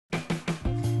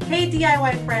Hey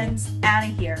DIY friends, Anna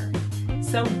here.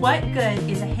 So what good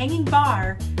is a hanging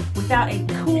bar without a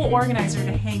cool organizer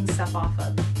to hang stuff off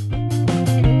of?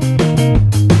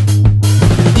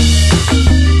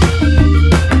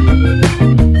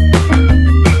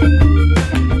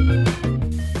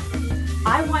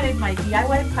 I wanted my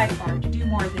DIY pipe bar to do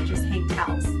more than just hang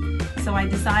towels. So I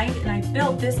designed and I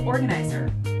built this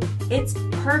organizer. It's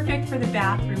perfect for the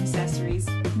bathroom accessories,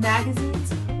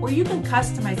 magazines, or you can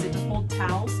customize it to hold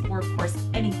towels or of course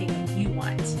anything that you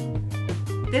want.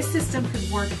 This system could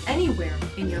work anywhere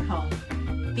in your home.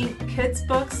 Think kids'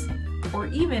 books or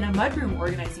even a mudroom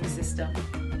organizing system.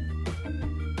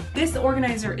 This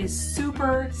organizer is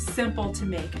super simple to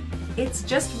make. It's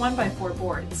just 1x4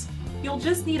 boards. You'll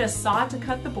just need a saw to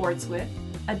cut the boards with,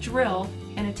 a drill,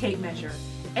 and a tape measure,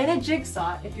 and a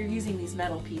jigsaw if you're using these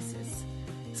metal pieces.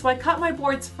 So I cut my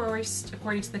boards first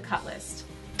according to the cut list.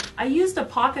 I used a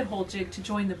pocket hole jig to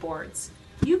join the boards.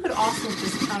 You could also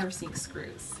just countersink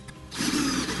screws.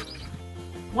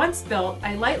 Once built,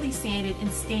 I lightly sanded and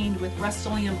stained with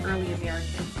Rust-Oleum Early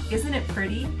American. Isn't it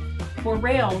pretty? For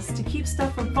rails, to keep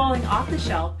stuff from falling off the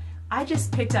shelf, I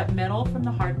just picked up metal from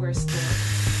the hardware store.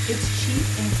 It's cheap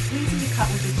and it's easy to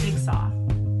cut with a jigsaw.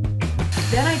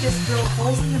 Then I just drilled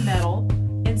holes in the metal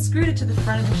and screwed it to the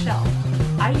front of the shelf.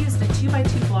 I used a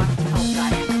 2x2 block to help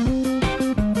guide it.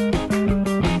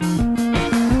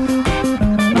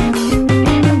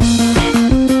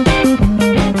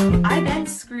 I then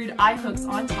screwed eye hooks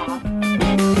on top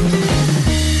and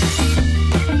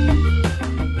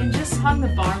just hung the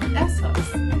bar with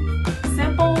S-hooks.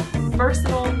 Simple,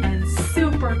 versatile, and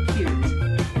super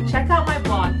cute. Check out my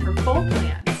blog for full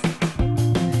plans.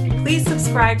 Please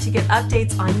subscribe to get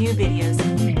updates on new videos.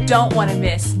 You don't want to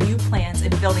miss new plans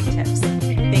and building tips.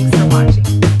 Thanks for watching.